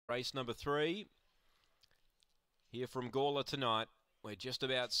Race number 3 here from Gawler tonight. We're just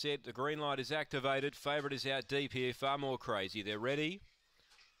about set. The green light is activated. Favourite is out deep here. Far More Crazy. They're ready.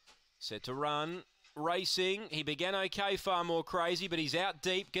 Set to run. Racing. He began okay, Far More Crazy, but he's out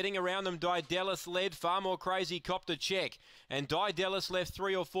deep. Getting around them, Didellis led. Far More Crazy copped a check. And Didellis left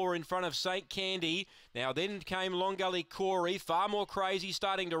 3 or 4 in front of St. Candy. Now then came Long Gully Corey. Far More Crazy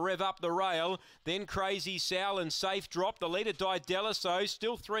starting to rev up the rail. Then Crazy Sal and Safe Drop. The leader Didellis, though,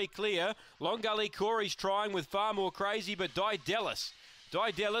 still 3 clear. Long Gully Corey's trying with Far More Crazy, but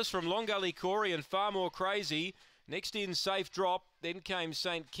Didellis from Long Gully Corey and Far More Crazy. Next in Safe Drop. Then came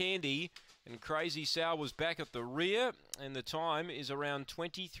St. Candy. And Crazy Sal was back at the rear, and the time is around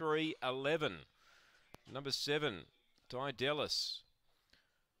 23:11. Number 7, Didellis.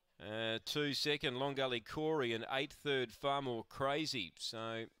 2 second, Long Gully Corey, and 8 third, Far More Crazy.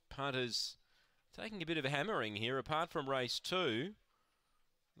 So punters taking a bit of a hammering here. Apart from race 2,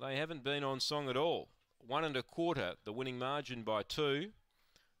 they haven't been on song at all. 1 1/4, the winning margin by 2.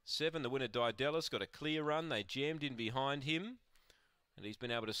 7, the winner Didellis, got a clear run. They jammed in behind him. And he's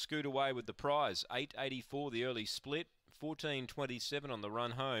been able to scoot away with the prize. 8.84 the early split, 14.27 on the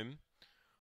run home.